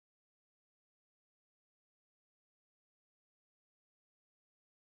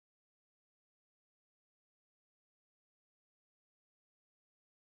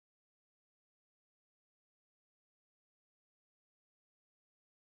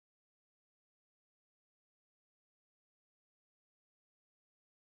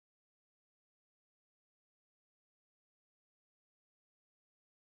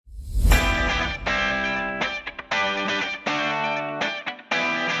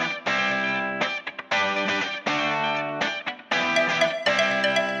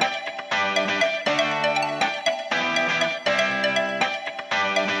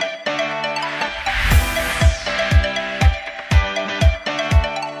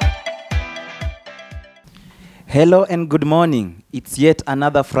Hello and good morning. It's yet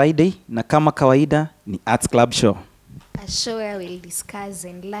another Friday na kama kawaida ni Arts Club Show. A show where we'll discuss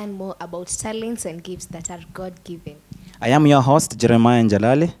and learn more about talents and gifts that are God-given. I am your host, Jeremiah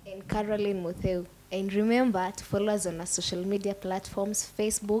Njalale. And Caroline Mutheu. And remember to follow us on our social media platforms,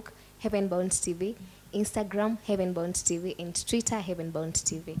 Facebook, Heavenbound TV, Instagram, Heavenbound TV, and Twitter, Heavenbound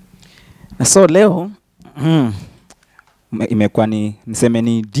TV. Na so leo, imekuwa niseme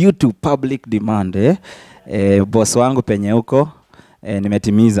ni due to public demand, boss wangu penye huko,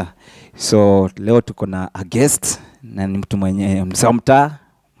 nimetimiza. So leo tuko na a guest, na ni mtu mwenye msamta,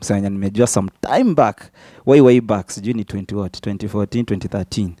 msanya nimejua some time back, way back, sijui ni 2014,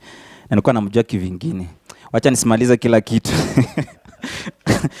 2013. Na nilikuwa namjua kivingine. Wacha nisimalize kila kitu.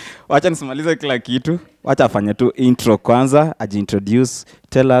 Wacha afanye tu intro kwanza, ajiintroduce,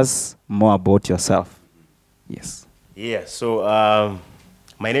 tell us more about yourself. Yes. Yeah, so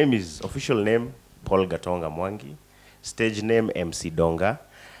my name is, official name, Paul Gatonga Mwangi, stage name MC Donga,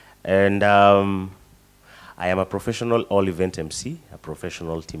 and I am a professional all-event MC, a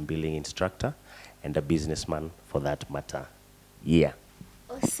professional team building instructor, and a businessman for that matter. Yeah.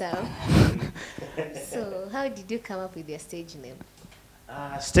 Awesome. So, how did you come up with your stage name?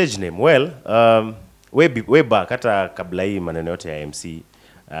 Stage name, well, way back, hata kabla hii maneno yote ya MC,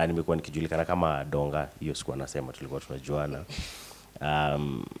 nimekuwa nikijulikana kama Donga, hiyo sikuwa nasema, tulikuwa tunajuana.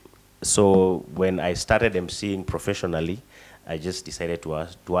 So when I started MCing professionally, I just decided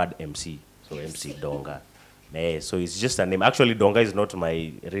to add MC, so MC Donga. So it's just a name. Actually, Donga is not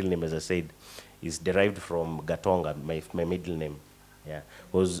my real name, as I said. It's derived from Gatonga, my middle name. Yeah,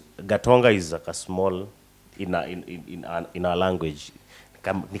 because Gatonga is like a small in our language,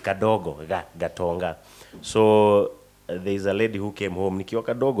 ni kadogo, Gatonga. So there is a lady who came home, nikiwa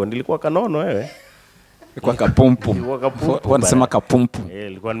kadogo, nilikuwa kanono wewe. Nilikuwa kapumpu. Wanasema kapumpu.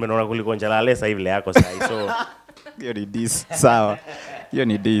 Nilikuwa nimeona kuliko Njalale sasa hivi yako sasa. So hiyo ni dis, sawa. Hiyo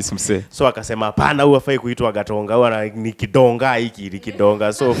ni dis mse. So akasema hapana, huwa hafai kuitwa Gatonga, huwa ni Kidonga hiki, ni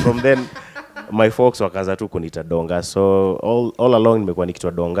Kidonga. So from then my folks wakaanza tu kuniita Donga. So all along nimekuwa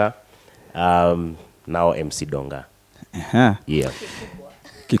nikitwa Donga. Now MC Donga. Yeah.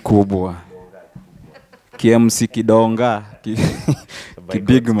 Kikubwa. KMC Kidonga.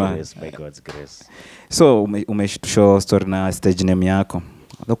 Big man. By God's grace. So umeshow story na stage name yako.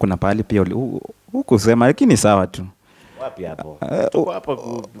 Ndio kuna pali pia huko sema lakini sawa tu. Wapi hapo? Tuko hapa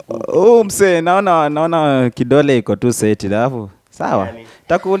mse naona kidole iko tu set alafu. Sawa. Yani.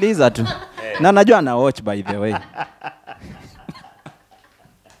 Takuuliza tu. Na najua na watch by the way.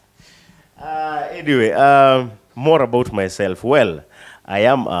 Anyway, more about myself. Well, I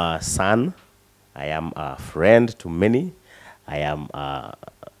am a son. I am a friend to many. I am a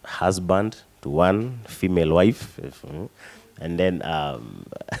husband to one female wife. And then a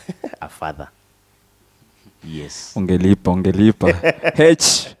father. Yes. Ungelipa.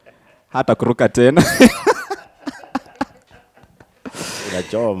 H. Hata kuruka tena.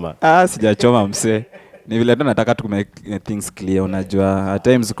 Unachoma. Sijachoma mse. Ni vile ndo nataka tu make things clear, unajua. At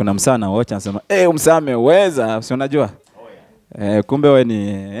times kuna msaa na watch anasema, msaa ameweza, si unajua? Kumbe wewe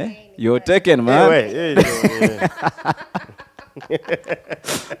ni you're taken man.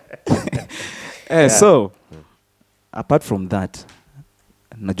 So apart from that,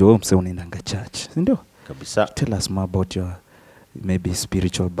 najua mse unaendanga church, si ndio? Kabisa. Tell us more about your maybe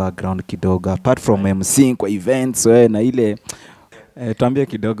spiritual background kidogo, apart from MCing kwa events na ile tuambie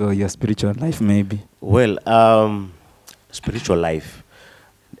kidogo your spiritual life maybe. Well, spiritual life,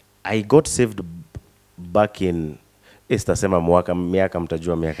 I got saved back in, sitasema miaka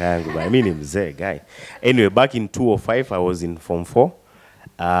mtajua miaka yangu, but I mean ni mzee guy. Anyway, back in 2005 I was in form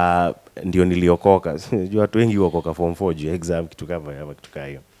 4. Ndio niliokoka. Unajua watu wengi huokoka form 4 juu exam kitu kama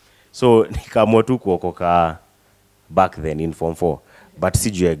hiyo. So nikaamua tu kuokoka back then in form 4, but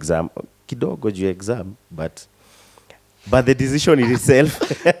si juu exam, kidogo juu exam, but the decision in itself.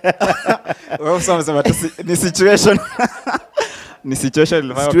 Wewe unasema ni situation. Ni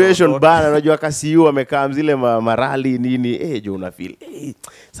situation bana, unajua kasiu amekaa mzile marali nini, jo una feel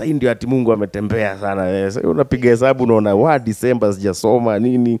sasa hii ndio ati Mungu ametembea sana. Sasa unapiga hesabu unaona December sijasoma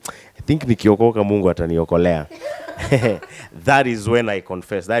nini, I think nikiokoka Mungu ataniokolea. That is when I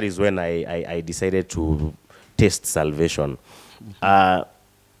confess. That is when I decided to taste salvation. I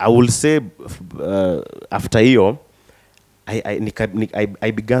will say after hiyo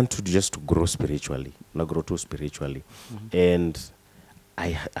I began to just grow spiritually. And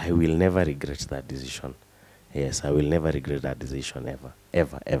I will never regret that decision. Yes, I will never regret that decision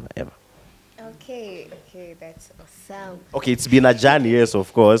ever. Okay, that's awesome. Okay, it's been a journey, yes,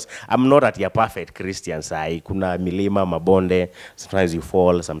 of course. I'm not at your perfect Christian side. Kuna milima, mabonde, sometimes you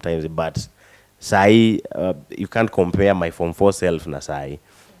fall, sometimes, but Sahi, you can't compare my Form 4 self na sahi.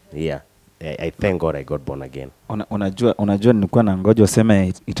 Yeah. I thank God I got born again. Unajua nilikuwa na ngoja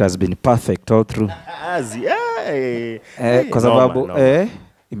useme it has been perfect all through. Kwa sababu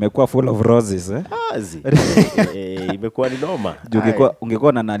imekuwa full of roses imekuwa ni noma.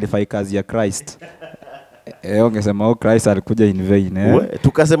 Ungekuwa na nalify kazi ya Christ. Ungesema Christ alikuja in vain.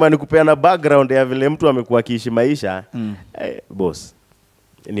 Tukasema ni kupeana background ya vile mtu amekuwa akiishi maisha. Boss.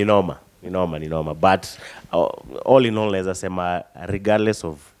 Ni noma. But all in all, naweza sema regardless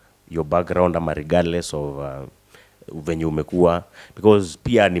of your background ama regardless of venye umekuwa, because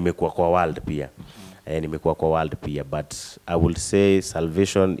pia nimekuwa kwa world pia. But I will say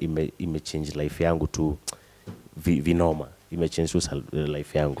salvation change life yangu tu vinoma. Change tu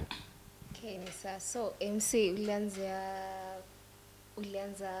life yangu. Okay, Nisa. So MC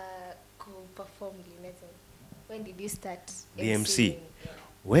ulianza ku-perform lini? When did you start the MC?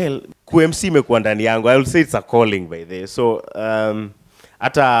 Well, ku-MC imekuwa ndani yangu. I will say it's a calling by the way. So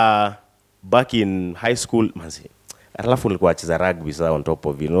hata back in high school manzi, alafu nilikuwa nacheza rugby sasa on top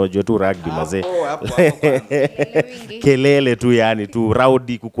of it. Unajua tu rugby manzi. Kelele tu yani, tu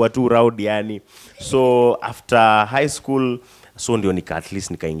rowdy, kukua tu rowdy yani. So after high school, so ndio at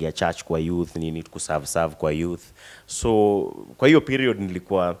least nikaingia church kwa youth, nini kuserve kwa youth. So kwa hiyo period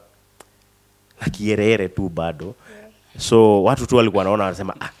nilikuwa nakierere tu bado. So watu tu walikuwa wanaona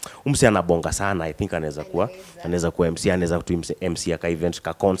wanasema umsi anabonga sana, I think anaweza kuwa MC, anaweza tu MC ya ka event,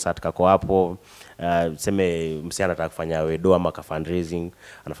 ka concert kako hapo. Seme MC anataka kufanya wedo ama ka fundraising,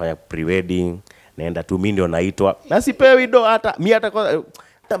 anafanya pre-wedding, naenda tu mimi ndio naitwa. Na sipewi do hata mimi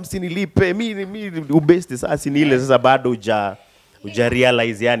hata msinilipe mimi ubesti sasa ni ile sasa bado uja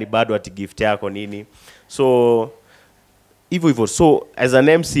realize yani bado ati gift yako nini. So hivyo. So as an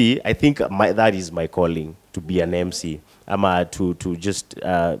MC, I think that is my calling, to be an MC. Ama to just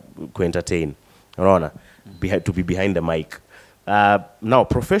entertain. Unaona? To be behind the mic. Now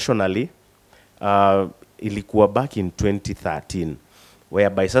professionally, ilikuwa back in 2013,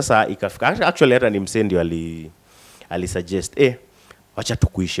 whereby sasa ikafika actually hata ni msee ndio alisuggest wacha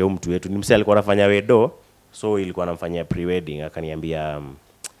tukuishe mtu wetu. Ni msee alikuwa anafanya wedo, so ilikuwa anamfanyia pre-wedding, akaniambia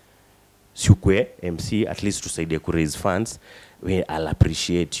siukwe MC, at least tusaidie ku raise funds, I'll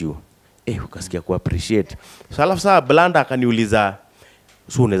appreciate you. Ukasikia ku appreciate. So alafu saa Blanda akaniuliza,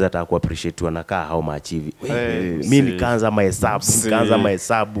 so unaweza taka ku appreciate wanakaa how much hivi? Mimi nikaanza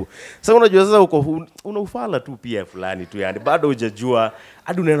mahesabu. Sasa unajua sasa uko unaufala tu pia fulani tu yani, bado hujajua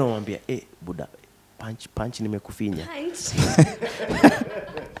hadi unaenda kumwambia buda punch nimekufinya.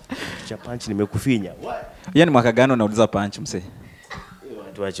 Punch nimekufinya. Yani mwaka gani unauliza punch mse?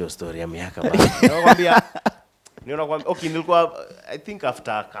 Tuache story ya miaka bado. Nakwambia okay, nilikuwa I think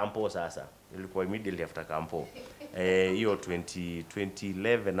after campo sasa. Nilikuwa immediately after campo. Hiyo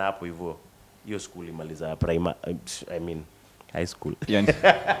 2011 hapo hivyo. Hiyo school imaliza high school.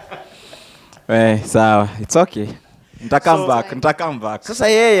 Sawa, it's okay. Nita come back. Sasa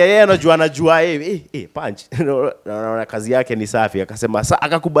yeye anajua punch. Naona kazi yake ni safi. Akasema sasa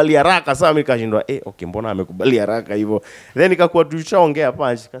akakubali haraka. Sasa mimi nikashindwa okay, mbona amekubali haraka hivyo? Then nikakuwa tulishaongea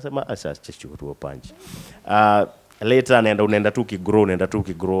punch. Akasema sasa chukua punch. Later unaenda tu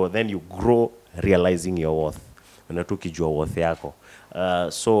kigrow, then you grow realizing your worth. Unaenda tu kijua worth yako.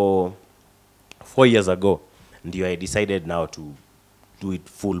 So 4 years ago ndio I decided now to do it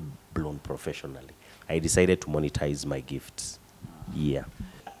full blown professionally. I decided to monetize my gifts. Yeah.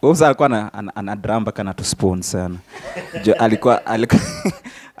 Usa alikuwa ana drama kana tu spoon sana. alikuwa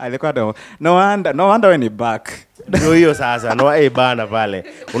no wonder when he back. Ndio hiyo sasa, no bana pale.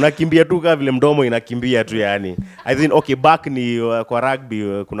 Unakimbia tu kama vile mdomo inakimbia tu yani. I think okay, back ni kwa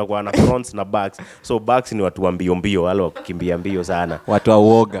rugby kuna kwa na fronts na backs. So backs ni watu wa mbio wale wakimbia mbio sana. Watu wa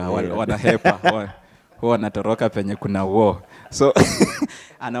uoga, wanahepa. Huwa wanatoroka penye kuna war. So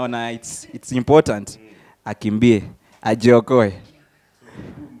anaona it's important akimbie, ajiokoe.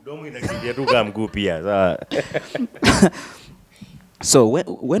 Mdomo inakimbia tu kama mguu pia. Sawa. So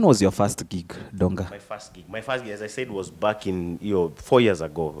when was your first gig, Donga? My first gig, as I said, was back in 4 years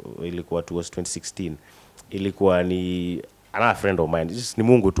ago. Ilikuwa was 2016. Ilikuwa ni another friend of mine. Just ni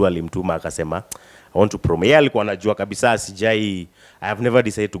Mungu tu alimtuma akasema I want to promote. Yeye alikuwa anajua kabisa I have never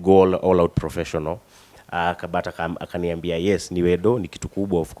decided to go all out professional. Akaniambia yes, ni wedo, ni kitu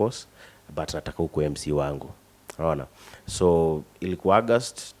kubwa of course, but nataka uko MC wangu. Unaona? So ilikuwa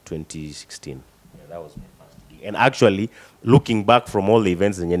August 2016. Yeah, that was my first gig. And actually, looking back from all the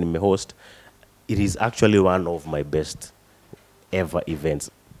events zenye nimehost, it is actually one of my best ever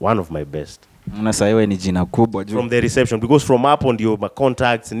events. One of my best. Unasa wewe ni jina kubwa juu. From the reception, because from hapo ndio ma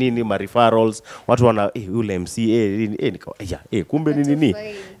contacts nini, ma referrals, watu wana yule MC kumbe nini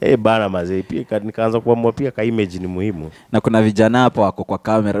bana mazee, pia nikaanza kuamua pia ka image ni muhimu. Na kuna vijana hapo wako kwa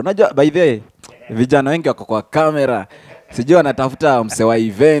kamera. Unajua by the way, vijana wengi wako kwa kamera. Sijui wanatafuta mse wa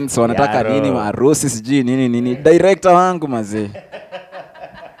events, wanataka nini, harusi sijui nini. Director wangu mazee.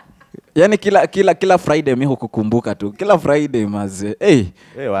 Yaani kila Friday mimi hukukumbuka tu. Kila Friday mazee.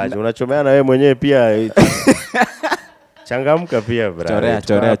 Wacha unachomeana wewe mwenyewe pia. Changamka pia bra.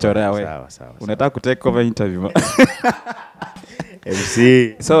 Chorea wewe. Sawa. Unataka kutake over interview.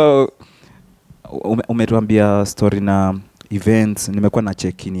 MC. So umetuambia story na events. Nimekuwa na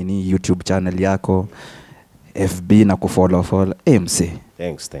check nini YouTube channel yako, FB na kufollow. MC.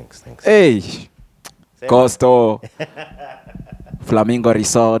 Thanks. Costo. Flamingo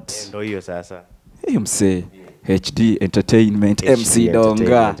Resort. Ndio hiyo sasa. MC. HD Entertainment, MC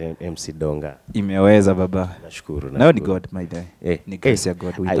Donga. MC Donga. Imeweza baba. Nashukuru. Now ni God my day. Ni grace ya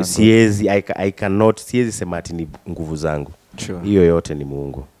God. I cannot sema ati ni nguvu zangu. Hiyo yote ni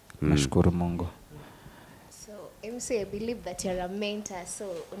Mungu. Nashukuru Mungu. So MC, I believe that you're a mentor. So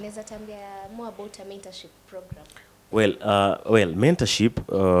unaweza tambia more about a mentorship program? Well, mentorship,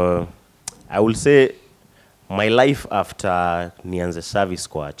 I will say my life after nianze service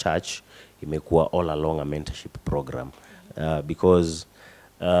kwa church imekuwa all along a mentorship program, because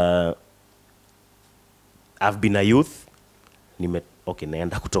I've been a youth.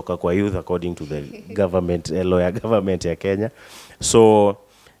 Naenda kutoka kwa youth according to the government lawyer government ya Kenya. So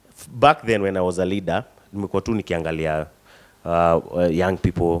back then when I was a leader, nimekuwa tu nikiangalia young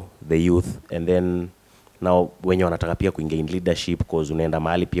people, the youth, and then now wenye wanataka pia kuingia in leadership, because unaenda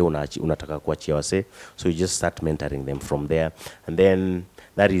mahali pia unataka kuachia wase, so you just start mentoring them from there. And then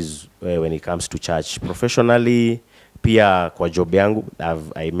that is when it comes to church. Professionally pia kwa job yangu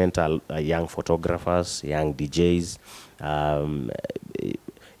I mentor young photographers, young DJs,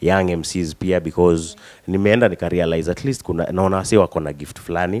 young MCs pia, because nimeenda nikarealize at least naona wase wako na gift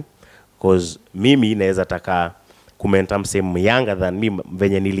fulani, because mimi naweza taka kumentor msemo younger than me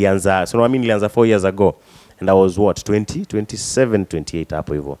venye nilianza. So mimi nilianza 4 years ago and I was 27 28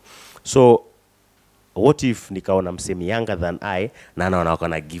 hapo hivyo. So what if nikaona msemo younger than I na naona wako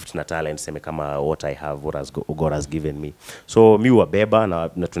na gift na talent sema kama what I have, what God has given me. So mi wabeba na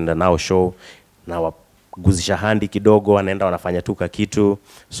tunaenda nao show na waguzisha handi kidogo, wanaenda wanafanya tu kitu.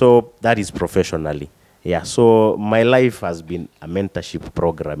 So that is professionally. Yeah, so my life has been a mentorship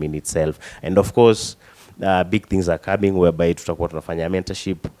program in itself, and of course big things are coming whereby tutakuwa tunafanya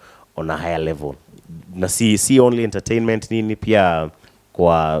mentorship on a higher level. Na see only entertainment nini pia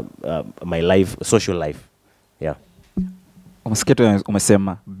kwa my life, social life. Yeah.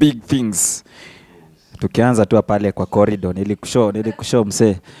 Umesema big things. Tukianza tu pale kwa corridor nilikushow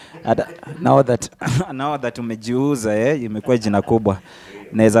mse. Now that umejiuza imekuwa jina kubwa.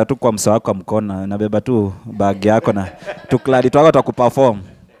 Naweza tu kwa msa wako mkono nabeba tu bag yako na tukladi tu wako kuperform.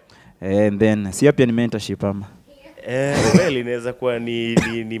 And then sio pia ni mentorship ama? Well, inaweza kuwa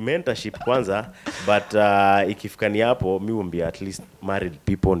ni mentorship kwanza, but ikifika ni hapo mimi huambia at least married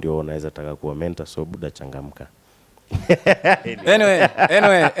people ndio wanaweza taka kuwa mentor, so buda changamka.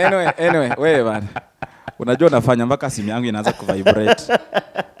 Anyway, wewe bana. Unajua unafanya mpaka simu yangu inaanza kuvibrate.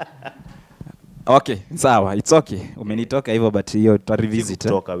 Okay, sawa, it's okay. Umenitoka hivyo, but hiyo tuta revisit.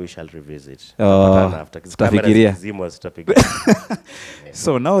 We shall revisit. Tutafikiria. Tutapiga.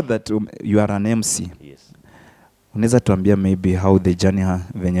 So now that you are an MC. Yes. Unaweza tuambia maybe how the journey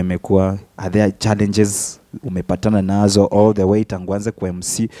venye imekuwa, are there challenges umepatana nazo all the way tangu anze kwa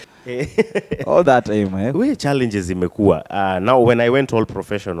MC? All that time, We challenges imekuwa. Now when I went all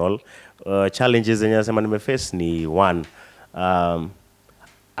professional, challenges zenye nasema nimeface ni one,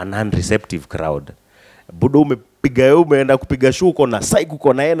 an unreceptive crowd. Budo umeenda kupiga show uko na psyche,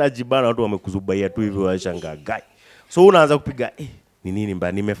 uko na energy bana, watu wamekuzubaia tu hivyo washanga guy. So unaanza kupiga ni nini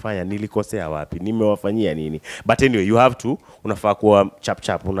mbaya nimefanya, nilikosea wapi, nimewafanyia nini? But anyway, you have to, unafaa kuwa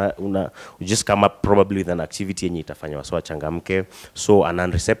chap you just come up probably with an activity yenye itafanya watu wachangamke. So an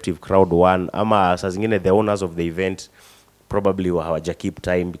unreceptive crowd one, ama saa zingine the owners of the event probably hawaja keep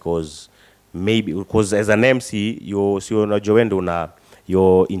time, because as an MC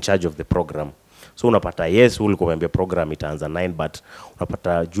you're in charge of the program. So unapata ulikuwa umeambia program itaanza 9, but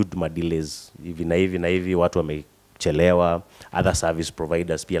unapata Jude delays hivi na hivi watu wamechelewa, other service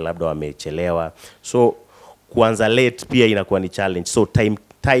providers pia labda wamechelewa, so kuanza late pia inakuwa ni challenge. So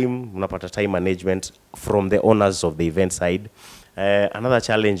time unapata time management from the owners of the event side. Another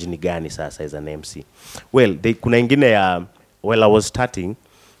challenge ni gani sasa as an MC? Well, kuna ingine I was starting,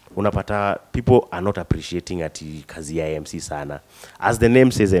 unapata people are not appreciating ati kazi ya MC sana. As the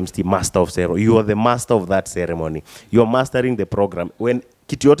name says, MC, master of ceremony. You are the master of that ceremony. You are mastering the program. When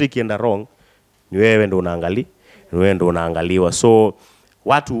kitu yote ikienda wrong, ni wewe ndo unaangaliwa. So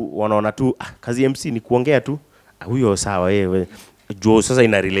watu wanaona tu kazi ya MC ni kuongea tu. Huyo sawa wewe. Jo sasa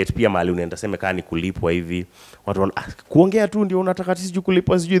ina relate pia mahali unaenda sema kama ni kulipwa hivi. Watu wana kuongea tu ndio unataka siju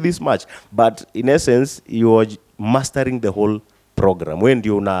kulipwa siju this much. But in essence you are mastering the whole program. When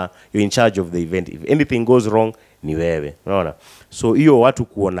you're in charge of the event, if anything goes wrong ni wewe, unaona. So hiyo watu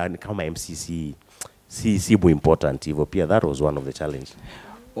kuona kama MCC si important hivyo pia. That was one of the challenges.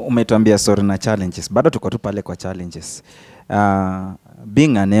 Umetuambia sorry na challenges, bado tuko tu pale kwa challenges.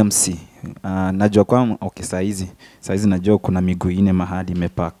 Being an MC, najua kwa okay, saizi najua kuna miguu ine mahali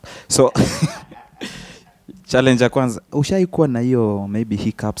imepark. So challenge ya kwanza, ushaikuwa na hiyo maybe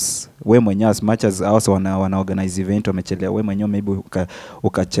hiccups we mwenyewe, as much as also wana organize event wamechelewa, we mwenyewe maybe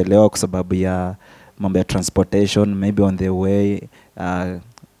ukachelewa kwa sababu ya mambo ya transportation, maybe on the way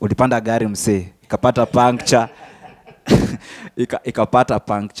ulipanda gari msee ikapata puncture ikapata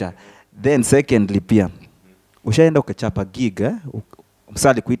puncture. Then secondly pia ushaenda ukachapa gig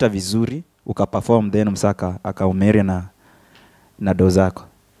msali kuita vizuri ukaperform, then msaka akaumeri na dozako.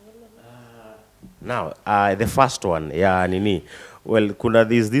 Now, the first one, yeah, nini. Well,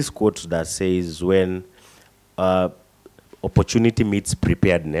 there's this quote that says when opportunity meets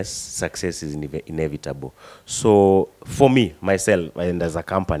preparedness, success is inevitable. So, for me, myself, and as a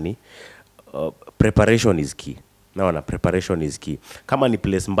company, preparation is key. Naona, preparation is key. Kama ni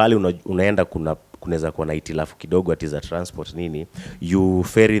place mbali unaenda kunaweza kuwa na hitilafu kidogo ati za transport nini, you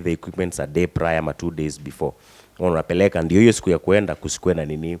ferry the equipments a day prior ama 2 days before. Unapeleka ndio hiyo siku ya kuenda kusikwe na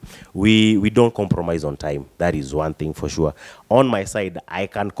nini. We don't compromise on time. That is one thing for sure. On my side, I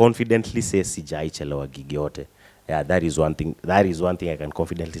can confidently say sijaichelewa gig yote. Yeah, that is one thing I can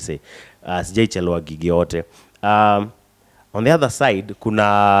confidently say. Sijaichelewa gig yote. On the other side,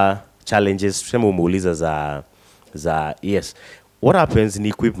 kuna challenges tuseme umeuliza za yes. What happens ni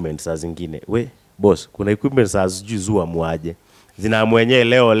equipment saa zingine. Boss, kuna equipment saa zujuzua muaje. Zina mwenye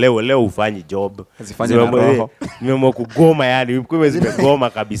leo ufanyi job. Zifanye na roho. Nimeamua kugoma yani, equipment zimegoma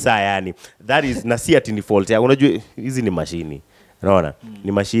kabisa yani. That is na si ati ni fault ya. Unajua hizi ni mashini. Unaona?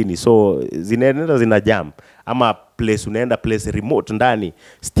 Ni mashini. So zina jam. Ama unaenda place remote ndani,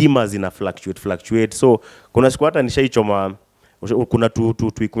 steamer zina fluctuate. So kuna siku hata nishaichoma, kuna tu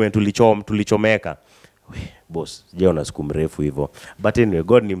equipment tulichomeka. Boss, je una siku mrefu hivyo. But anyway,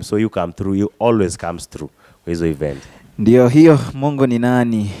 God name, so you come through, you always comes through with the event. Ndio hiyo, Mungu ni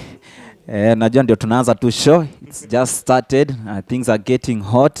nani? Najua ndio tunaanza tu show. It's just started. Things are getting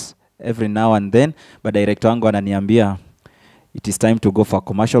hot every now and then. But director wangu ananiambia it is time to go for a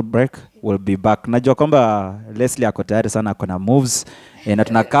commercial break. We'll be back. Najua kwamba Lesley ako tayari sana, ako na moves. Na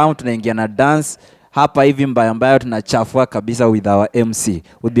tunakaa tunaingia na dance. Hapa hivi mbaya tunachafua kabisa with our MC.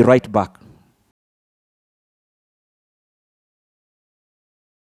 We'll be right back.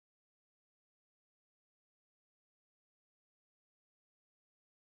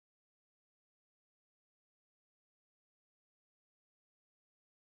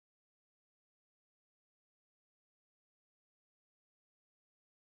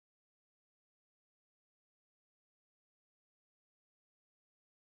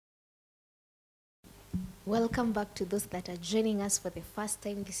 Welcome back to those that are joining us for the first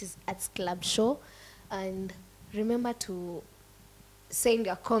time. This is Arts Club Show, and remember to send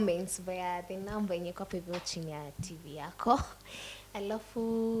your comments via the number yenye kwa hivyo chini ya TV yako.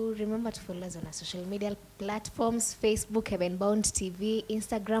 Alafu remember to follow us on our social media platforms: Facebook Heavenbound TV,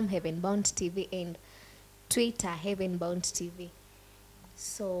 Instagram Heavenbound TV, and Twitter Heavenbound TV.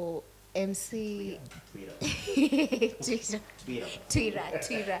 So MC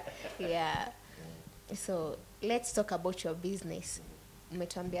Twitter. Yeah. So let's talk about your business.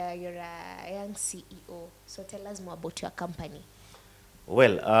 Umetuambia you're a young CEO. So tell us more about your company.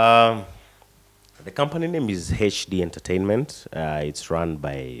 Well, the company name is HD Entertainment. It's run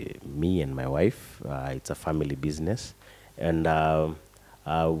by me and my wife. It's a family business. And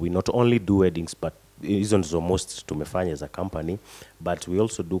we not only do weddings, but isn't the most tumefanya as a company, but we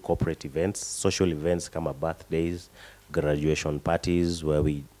also do corporate events, social events kama birthdays, graduation parties, where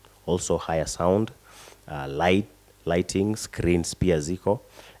we also hire sound, lighting, screens pia ziko.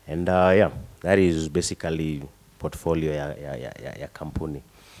 And yeah, that is basically portfolio ya kampuni.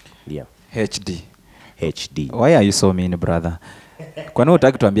 Yeah. HD. Why are you so mean, brother? Kwa nini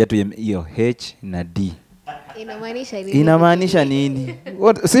unataka tuambia tu hiyo H na D? Inamaanisha nini?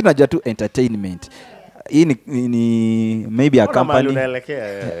 What, si najua tu entertainment. Hii ni maybe a company.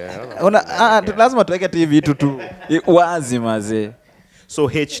 Lazima tuweke tu vitu tu wazi mazee. So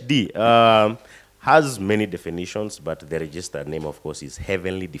HD has many definitions, but the registered name, of course, is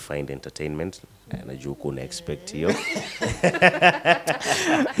Heavenly Defined Entertainment. Najua kuna expect hiyo.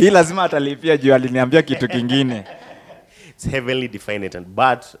 Hii lazima atalipia juu aliniambia kitu kingine. It's Heavenly Defined Entertainment,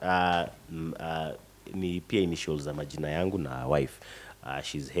 but ni pia initials za majina yangu na wife.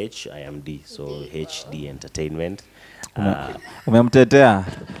 She's H, I am D, so HD Entertainment. Umemtetea.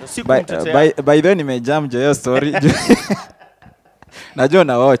 By the way nimejam hiyo story. Najua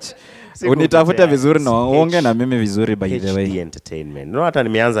na watch. Unitafuta vizuri na uonge na mimi vizuri by the way. HD Entertainment. No, hata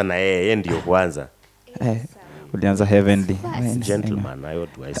nimeanza na yeye ndio kwanza. Ulianza Heavenly. Gentleman, I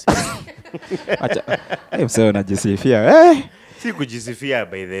ought to say. Acha. Mseo unajisifia. Si kujisifia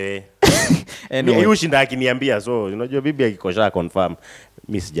by the way. Anyway. Yeye ushinda akiniambia, so unajua bibi akikosha confirm.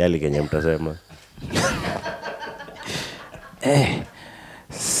 Mimi sijali kenye mtasema.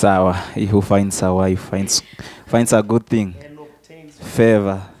 Sawa. He who finds a wife finds a good thing.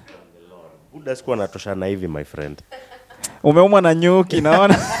 Favor. Buda sikuwa natoshana hivi my friend. Umeumwa na nyuki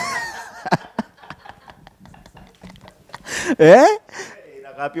naona.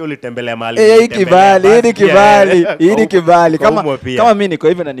 Inakapia ulitembelea mahali. Hii kibali. Kama mimi niko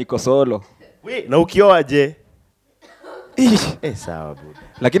hivi na niko solo. Na ukioa je? Sawa buda.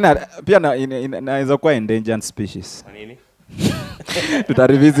 Lakini pia inaweza kuwa endangered species. Kwa nini?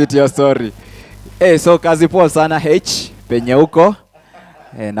 Tutarevisit your story. So kazi poa sana H penye huko.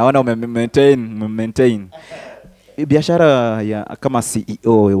 Naona maintain. Biashara ya kama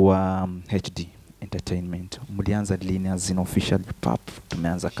CEO wa HD Entertainment. Mlianza lini as in officially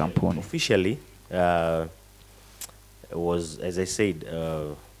tumeanza kampuni? Officially was, as I said,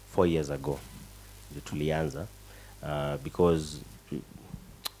 4 years ago. Tulianza because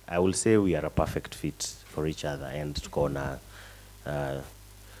I will say we are a perfect fit for each other, and tukona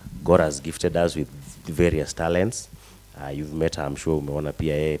God has gifted us with various talents. You've met her, I'm sure umeona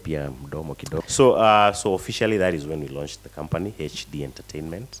pia mdomo kidogo. So officially that is when we launched the company, HD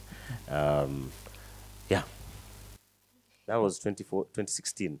Entertainment. Yeah. That was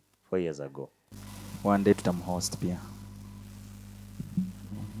 2016, 4 years ago. One day tutamhost pia.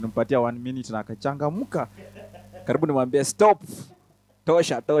 Nimpatia 1 minute na akachangamka. Karibu nimwambie stop.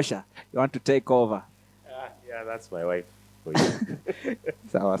 Tosha. You want to take over? Yeah, that's my wife for you.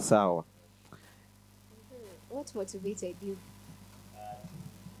 Sawa. What motivated you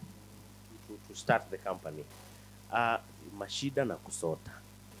to start the company? Mashida na kusota.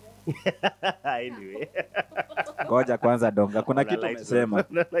 Anyway. Ngoja kwanza Donga.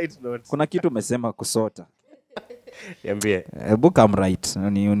 Kuna kitu umesema kusota. Niambie. Book I'm right.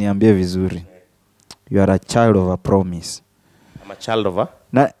 Uniambie vizuri. You are a child of a promise. I'm a child of a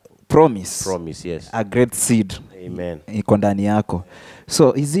promise. Promise, yes. A great seed. Amen. Iko ndani yako.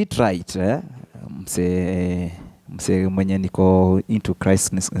 So is it right mse mwenye niko into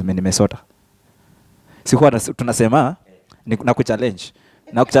Christ nimesota? Sikuwa tunasema na kuchallenge.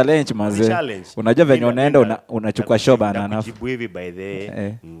 Na kuchallenge maze. Unajua venye unaenda unachukua shoba na anafu. Jibu hivi by the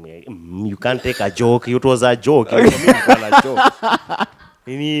you can't take a joke. It was a joke. It joke.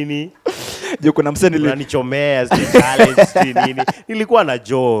 Nini? Juu kuna mseni unanichomea challenge nini? Nilikuwa na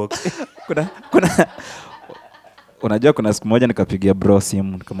joke. Kuna unajua kuna siku moja nikapigia bro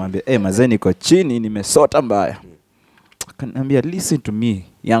simu nikamwambia mazee niko chini nimesota mbaya. Akaniambia listen to me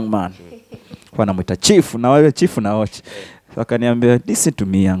young man. Kwa namuita chief na wewe chief na watch. So akaniambia listen to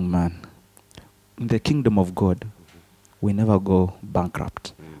me young man. In the kingdom of God we never go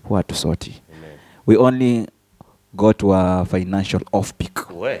bankrupt. Who are to sort it? We only go to a financial off peak.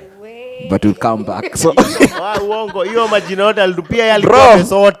 But we'll come back. So uongo hiyo majina yote alitupia yalikuwa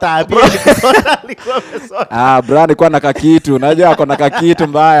amesota. Bro alikuwa na kakitu. Unajua ako na kakitu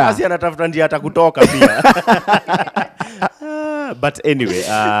mbaya. Basi anatafuta njia hata kutoka pia. But anyway,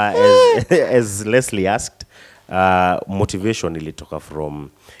 as Lesley asked, motivation ilitoka from,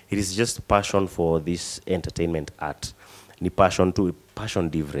 it is just passion for this entertainment art. Ni passion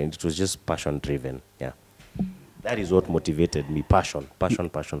different. It was just passion driven. Yeah. That is what motivated me. Passion.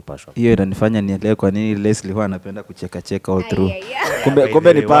 Hiyo inanifanya nielewe kwa nini Lesley huwa anapenda kucheka all through.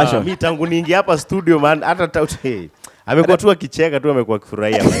 Kumbe ni passion. Mimi tangu niingia hapa studio man hata amekuwa tu akicheka tu amekuwa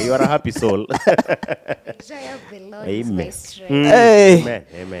akifurahia. You are a happy soul. Joy of the Lord is my strength.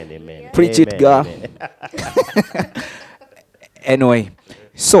 Amen. Preach it, God. Anyway,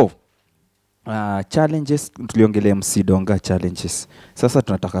 so challenges tuliongelea MC Donga challenges. Sasa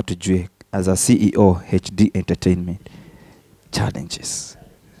tunataka tujue as a CEO HD Entertainment challenges.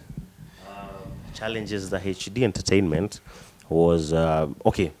 Challenges the HD Entertainment was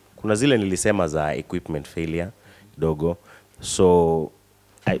okay, kuna zile nilisema za equipment failure kidogo. So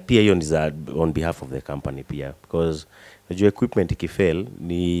pia hiyo ni on behalf of the company pia, because najua equipment ikifail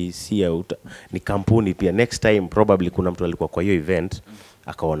ni ni kampuni pia. Next time probably kuna mtu alikuwa kwa hiyo event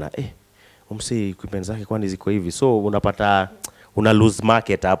akaona umse equipment zake kwani ziko hivi, so unapata una lose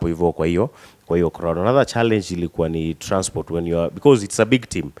market hapo hivyo. Kwa hiyo crowd, another challenge ilikuwa ni transport when you are, because it's a big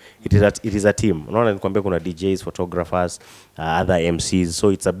team, it is a team. Unaona nikwambia kuna DJs, photographers, other MCs,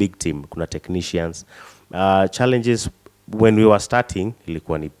 so it's a big team, kuna technicians. Challenges when we were starting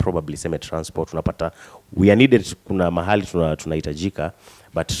ilikuwa ni probably same transport. Unapata we are needed, kuna mahali tunahitajika,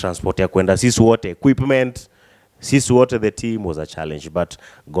 but transport ya kwenda sisi wote, equipment sisi wote, the team was a challenge, but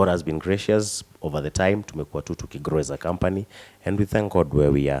God has been gracious over the time. Tumekuwa tu tukigrow as a company, and we thank God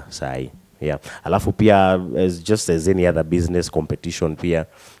where we are sai. Yeah. Alafu pia just as any other business, competition pia.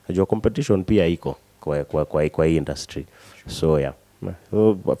 Najua competition pia iko kwa hii industry. So yeah.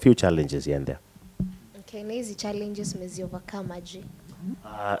 A few challenges here and there. Okay, na hizi challenges mezi overcome aje?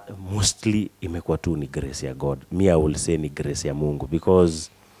 Mostly imekuwa tu ni grace ya God. Me I will say ni grace ya Mungu, because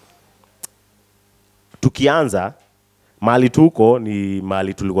tukianza mahali tuko ni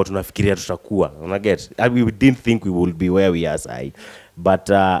mahali tulikuwa tunafikiria tutakuwa. Una get? We didn't think we would be where we are sai. But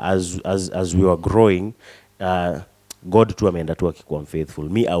as we were growing, God tu ameenda tu akikuwa faithful.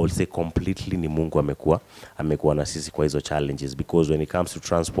 Me I will say completely ni Mungu amekuwa na sisi kwa hizo challenges, because when it comes to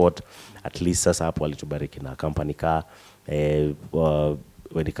transport, at least sasa hapo alitubariki na company car.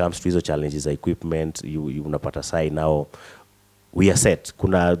 When it comes to hizo challenges za equipment, you unapata sai now we are set.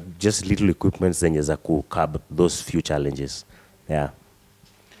 Kuna just little equipment zenye za curb those few challenges. Yeah.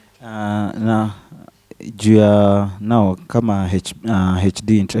 Na juu ya now kama HD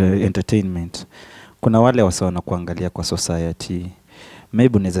entertainment, kuna wale wasa kuangalia kwa society,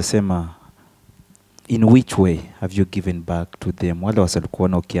 maybe unaweza sema in which way have you given back to them? Wale wasa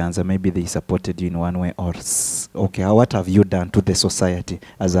kuona ukianza, maybe they supported you in one way, or okay, what have you done to the society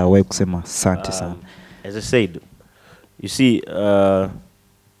as a way kusema asante sana? As I said, you see,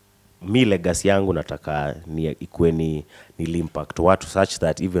 mi legacy yangu nataka ikuwe ni impact watu such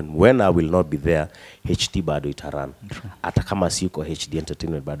that even when I will not be there, HD bado itarun. Hata kama siko HD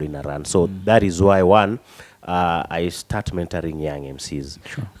entertainment bado inarun. So that is why I start mentoring young MCs.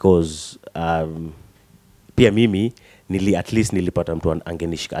 Sure. Because pia mimi at least nilipata mtu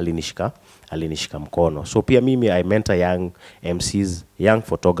alinishika mkono. So pia mimi I mentor young MCs, young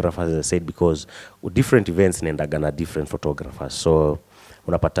photographers, as I said, because different events naendaga na different photographers. So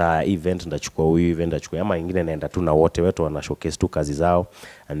unapata event ndachukua huyu, event ndachukua ama ingine naenda tu na wote wetu wana showcase tu kazi zao,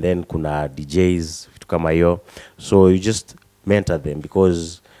 and then kuna DJs vitu kama hiyo. So you just mentor them,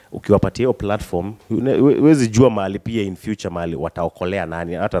 because ukiwapatia hiyo platform huwezi jua mahali pia in future mahali wataokolea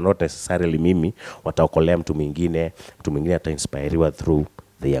nani, hata not necessarily mimi, wataokolea mtu mwingine ata inspirewa through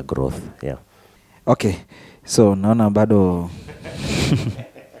their growth. Yeah. Okay. So naona bado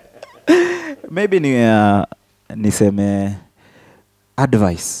maybe niseme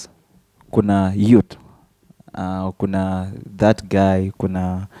advice. Kuna youth, kuna that guy,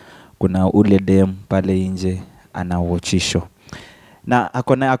 kuna ule dem pale nje anawatchisho, na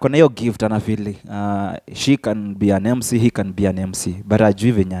akona hiyo gift, anafeel she can be an MC, he can be an MC, but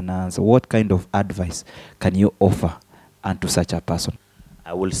ajui venye anaanza. What kind of advice can you offer unto such a person?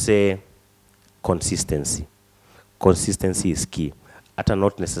 I will say consistency. Consistency is key. Hata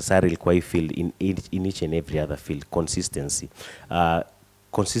not necessarily kwa hii field, in each and every other field. Consistency.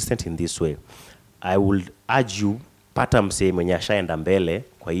 Consistent in this way. I would urge you, pata msee mwenye ashaenda mbele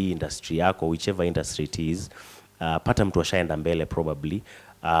kwa hii industry yako, whichever industry it is, pata mtu ashaenda mbele probably,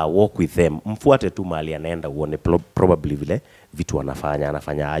 walk with them. Mfuate tu mahali anaenda, uone probably vile vitu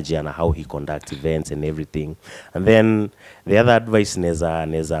anafanya aje, na how he conduct events and everything. And then the other advice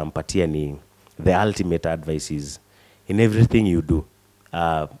neza mpatia ni, the ultimate advice is, in everything you do,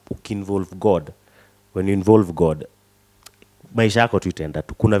 ukinvolve God. When you involve God, maisha yako tu itaenda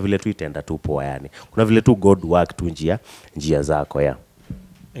tu, kuna vile tu itaenda tu poa, yani kuna vile tu God work tu njia zako. Yeah.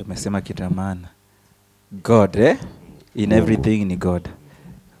 Umesema kitu maana. God, in everything ni God.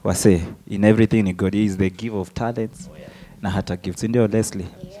 Wase, in everything ni God. He is the giver of talents. Oh, yeah. Na hata gifts. Ndio Lesley.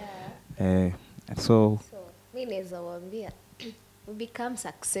 Yeah. So mimi naweza waambia, we become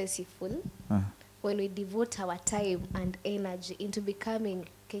successful when we devote our time and energy into becoming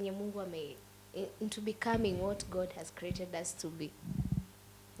Kenya Mungu into becoming what God has created us to be.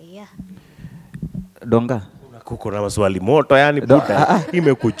 Yeah. Donga, kuko na maswali moto yani puta.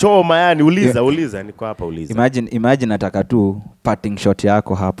 Imekuchoma yani, uliza niko hapa uliza. Imagine nataka tu parting shot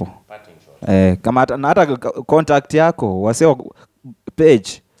yako hapo. Parting shot. Kama hata contact yako, wase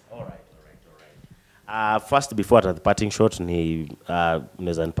page. Alright. First before the parting shot ni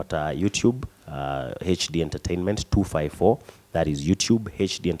unaweza nipata YouTube, HD Entertainment 254. that is YouTube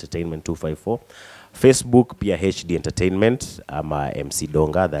HD Entertainment 254. Facebook pia HD Entertainment, MC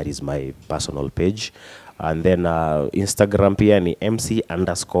Donga, that is my personal page. And then Instagram pia ni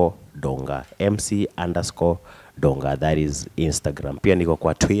MC_Donga. MC_Donga, that is Instagram. Pia niko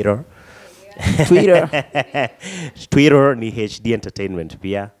kwa Twitter. Twitter ni HD Entertainment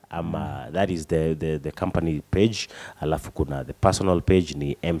pia. That is the company page. Alafu kuna the personal page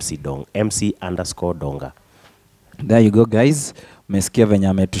ni MC_Donga. There you go, guys. Umesikia venye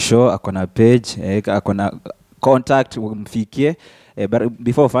ametushow, akona page, akona contact, umfikie. But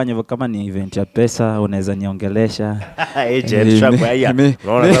before ufanye hivyo, kama ni event ya pesa, unaweza niongelesha. Agent, shakwa haya.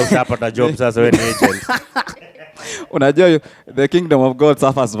 Unaona sasa usapata job sasa wewe ni agent. Unajua the kingdom of God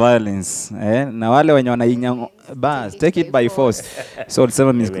suffers violence. Na wale wenye wanainya bas, take it by force. So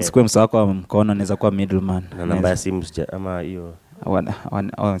ulisema sikue msako wa mkono, naweza kuwa middleman. Na namba ya simu ama hiyo.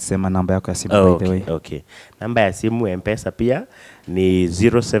 Sema namba yako ya simu, by the way. Okay. Namba ya simu M-Pesa pia ni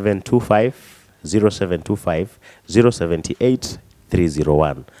 0725 0725 078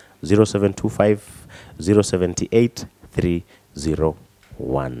 301. 0725 078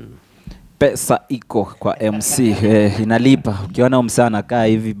 301. Pesa iko kwa MC. Inalipa. Ukiona msana anakaa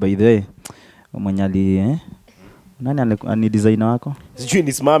hivi, by the way, mwenye ali nani ni designer wako? Sijui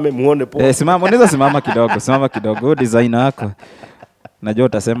nisimame muone poa. Simama, unaweza simama kidogo, simama kidogo. Designer wako. Najua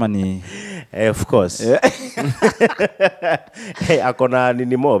utasema ni of course. Hey, akona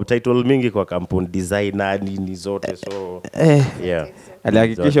nini mob title mingi kwa kampuni, designer nini zote, so yeah.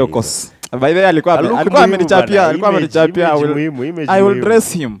 Alihakikisha uko. By the way, alikuwa amenichapia, I will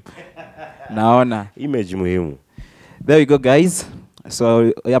dress him. Naona image muhimu. There we go, guys.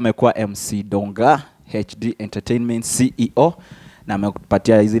 So amekuwa MC Donga, HD Entertainment CEO, na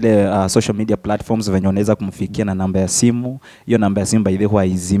amekupatia zile social media platforms venye unaweza kumfikia na namba ya simu. Hiyo namba ya simu by the way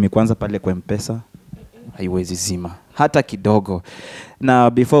haizimi, kwanza pale kwa M-Pesa haiwezi zima hata kidogo. Now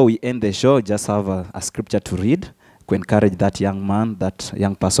before we end the show, just have a scripture to read to encourage that young man, that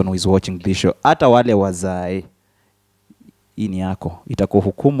young person who is watching this show. Hata wale wazae, hii ni yako,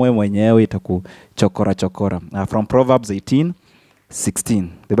 itakuhukumu wewe mwenyewe, itakuchokora. From Proverbs 18:16,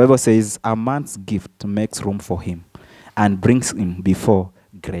 the Bible says, a man's gift makes room for him and brings him before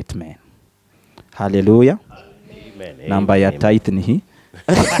great men. Hallelujah. Amen. Namba ya tithe ni hii.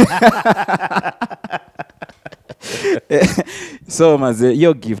 So maze,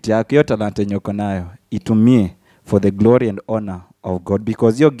 your gift yako, your talent yenye uko nayo, itumie for the glory and honor of God,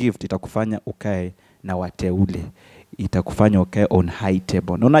 because your gift itakufanya ukae na wateule, itakufanya ukae on high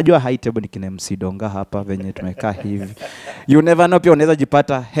table. Na unajua high table ni kina MC Donga hapa venye tumekaa hivi. You never know, pia unaweza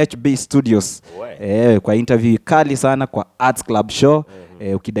jipata HB Studios kwa interview kali sana kwa Arts Club Show.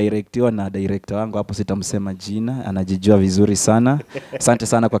 Ukidirectiwa na director wangu hapo, sitamsema jina, anajijua vizuri sana. Asante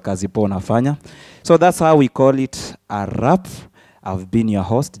sana kwa kazi poa unafanya. So that's how we call it a wrap. I've been your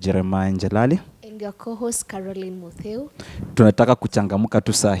host Jeremiah Njalale and your co-host Caroline Mutheu. Tunataka kuchangamuka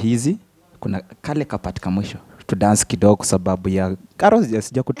tu saa hizi. Kuna kale kapatika mwisho tu dance kidogo sababu ya Karo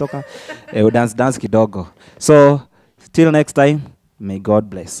sija kutoka dance kidogo. So till next time, may God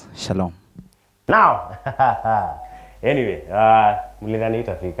bless. Shalom. Now anyway, mlingani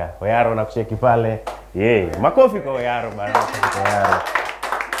itafika. Oyaro na kucheki pale. Makofi kwa Oyaro bana.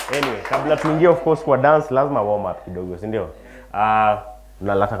 Anyway, kabla tuingie of course kwa dance, lazima warm up kidogo, si ndio? Na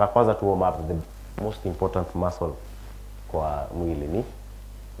nataka kwanza tu warm up the most important muscle kwa mwili ni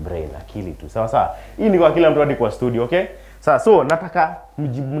brain, akili tu. Sawa. Hii ni kwa kila mtu hadi kwa studio, okay? So nataka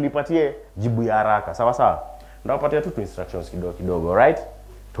mnipatie jibu ya haraka. Sawa. Ndawapatia tu instructions kidogo, right?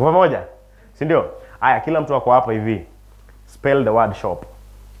 Tuko pamoja? Si ndio? Haya, kila mtu wako hapa hivi. Spell the word shop.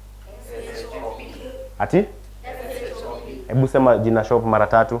 Ati? Hebu sema jina shop mara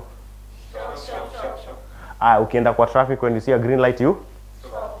 3. Shop. Ukienda kwa traffic when you see a green light you?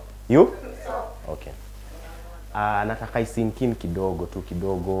 Stop. You? Stop. Okay. Nataka isinkin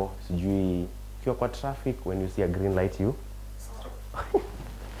kidogo. Sijui ukiwa kwa traffic when you see a green light you? Stop.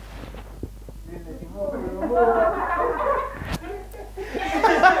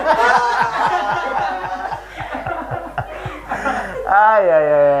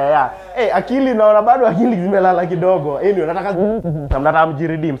 Akili naona bado akili zimelala kidogo. Anyway, nataka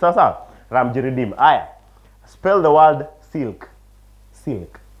mjiridim. Sawa. Mjiridim. Aya. Spell the word silk.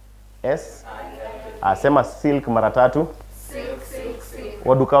 Silk. S. Sema silk mara 3. Silk.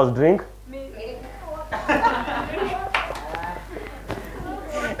 What do cows drink?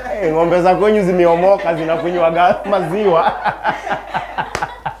 Ng'ombe za kwenyu zimeomoka, zinakunywa maziwa.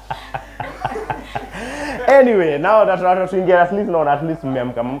 Anyway, now that tuingia at least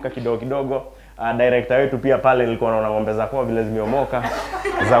mmeamka kidogo. Director wetu pia pale nilikuwa naona ng'ombe zako vile zimeomoka.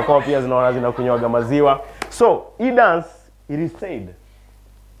 Zako pia zinaona zinakunywa maziwa. So, hii dance It is said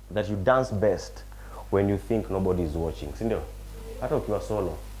that you dance best when you think nobody is watching, si ndio? Hata ukiwa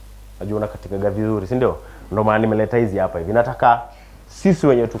solo unajua unakatikaga vizuri, si ndio? Ndio maana nimeleta hizi hapa hivi. Nataka sisi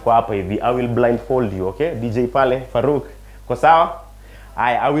wenyewe tuko hapa hivi, I will blindfold you, okay? DJ pale Farouk, kwa sawa?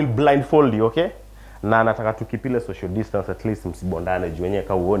 I will blindfold you, okay? Na nataka tukipile social distance, at least msibondane juu wenyewe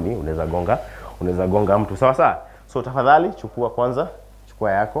ka uoni unaweza gonga mtu, sawa sawa? So tafadhali chukua kwanza,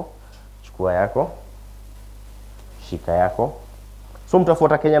 chukua yako, shika yako. So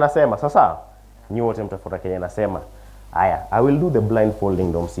mtafuata Kenya nasema, sasa nyi wote mtafuata Kenya nasema. Haya, I will do the blindfolding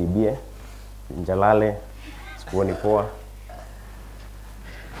ndo msibie. Njalale, sikuoni poa.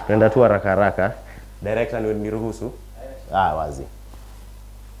 Nenda tu haraka. Director niruhusu. Wazi.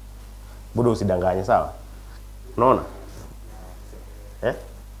 Budo usidanganye, sawa? Unaona?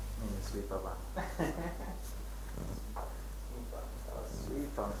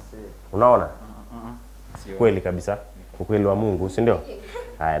 Unaona? Kweli kabisa. Ukweli wa Mungu, si ndio?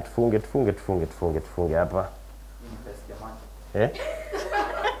 Haya, tufunge hapa.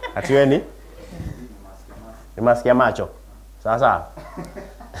 Atiweni? Ni maski ya macho. Sasa.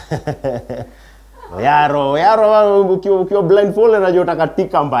 Yaro ukiwa blindfold unajua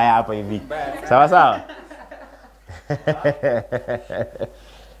utakatika mbaya hapa hivi. Sawa.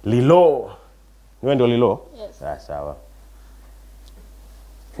 Lilo. Wewe ndio Lilo? Yes. Sawa.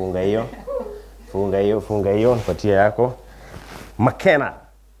 Funga hiyo, nipatie yako. Makena.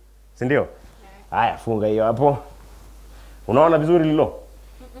 Si ndio? Haya, funga hiyo hapo. Unaona vizuri Lilo?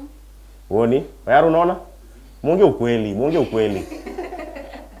 Uoni? Yaro unaona? Muongee ukweli.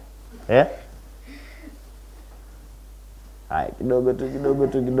 Haya, kidogo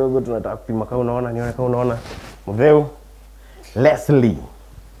tunataka kupima kama unaona, nione kama unaona. Mutheu, Lesley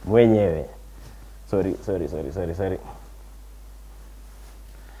mwenyewe. Sorry.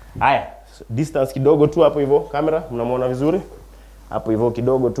 Haya, distance kidogo tu hapo hivyo, kamera mnamuona vizuri? Hapo hivyo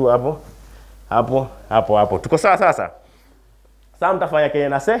kidogo tu hapo. Hapo. Tuko sawa sasa? Sasa mtafanya Kenya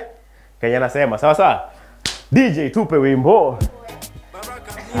nasema. Sawa. DJ tupe wimbo.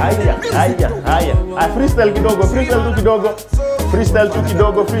 Haya. Freestyle tu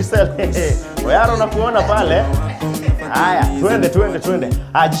kidogo. Oyaro nakuona pale. Haya, twende.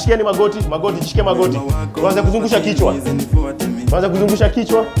 Jishikieni magoti, jishike magoti. Tuanze kuzungusha kichwa.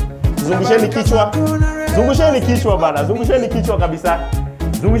 Zungusheni kichwa bana. Zungusheni kichwa kabisa.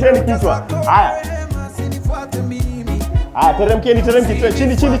 Haya. Teremkeni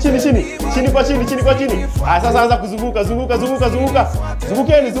chini kwa chini. Sasa anza kuzunguka.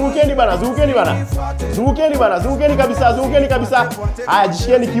 Zungukeni bana. Zungukeni kabisa.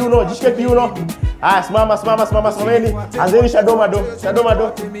 Jishike kiuno. Simameni. Anzeni shadomado.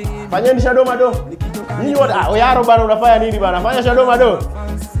 Fanyeni shadomado. Nyinyi wote Oyaro bana unafanya nini bana? Fanya shadomado.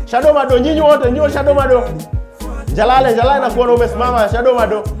 Nyinyi wote shadomado. Njalale na kuona umesimama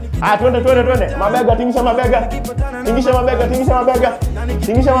shadomado. Twende. Mabega, tingisha mabega.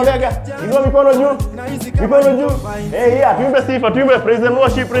 Inua mikono juu. Tuimbe sifa, praise and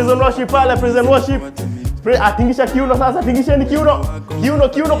worship pale, praise and worship. Tingisha kiuno sasa, tingisheni kiuno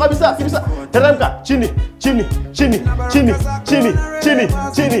kabisa. Teremka, chini.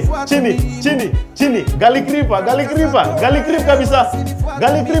 Gali creep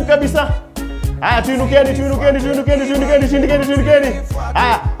kabisa. Haya, tuinukeni.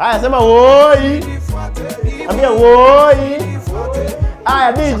 Haya, sema woi. Ambia woi.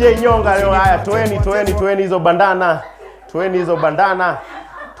 Haya, DJ nyonga leo. Haya, toeni hizo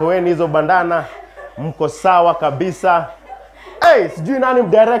bandana. Mko sawa kabisa. Sijui nani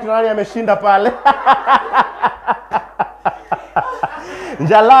mdirect nani ameshinda pale.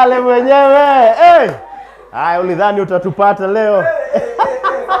 Njalale mwenyewe. Haya, ulidhani utatupata leo.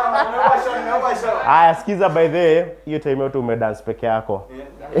 Haya, sikiza by the way, hiyo time yote umedance peke yako.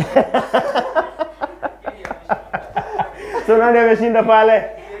 So nani ameshinda pale?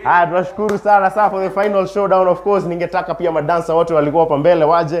 Haya, tunashukuru sana for the final showdown. Of course, ningetaka pia madansa wote walikuwa hapa mbele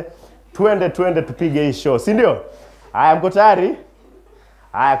waje. Twende tupige hii show, si ndio? Haya, mko tayari?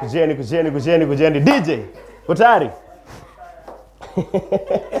 Haya, kujeni. DJ, uko tayari?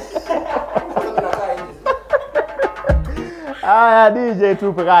 Haya, DJ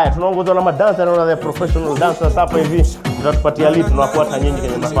tupe. Haya, tunaongozwa na madansa na the professional dancers hapa hivi. Tutatupatia lead, tunafuata nyinyi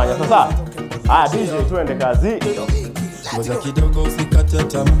kwenye mnafanya. Sasa, haya DJ tuende kazi. Ngoja kidogo usikate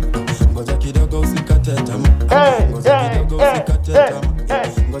tamaa. Ngoja kidogo usikate tamaa.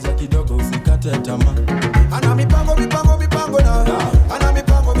 Ana mipango nawe. Ana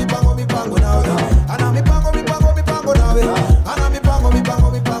mipango nawe. Ana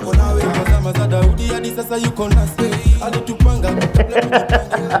mipango nawe. Kama za Daudi hadi sasa yuko nasi. Alitupanga.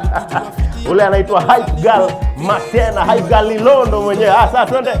 Ule anaitwa Hype Girl Makena Haigalilondo mwenyewe. Sasa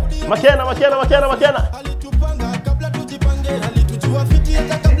twende. Makena.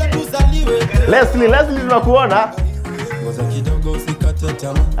 Lesley tunakuona. Ngoja kidogo usikate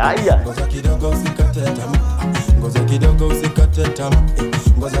tamaa. Aya. Ngoja kidogo usikate tamaa. Ngoja kidogo usikate tamaa.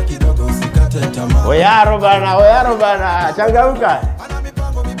 Ngoja kidogo usikate tamaa. Oyaro bana. Changamka. Ana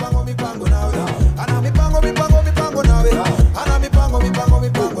mipango nawe. Ana mipango nawe. Ana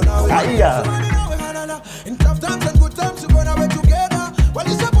mipango nawe. Aya. In tough times and good times we're gonna be together.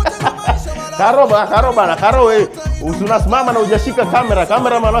 Walishapoteza maisha Karo bana, wewe unasimama na hujashika kamera.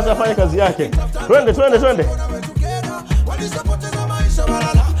 Cameraman anafanya kazi yake. Twende. walishapoteza maisha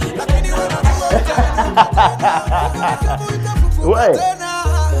malala. Lakini Wewe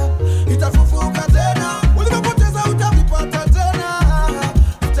itafufuka tena. Ulipoteza utavipata tena.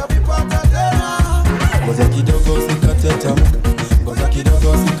 Ngoja kidogo usikate tamaa. Ngoja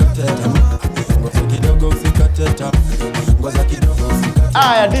kidogo usikate tamaa. Ngoja kidogo usikate tamaa. Ngoja kidogo usikate.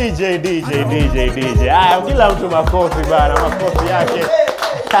 Aya, DJ. Aya, kila mtu makofi bana, makofi yake.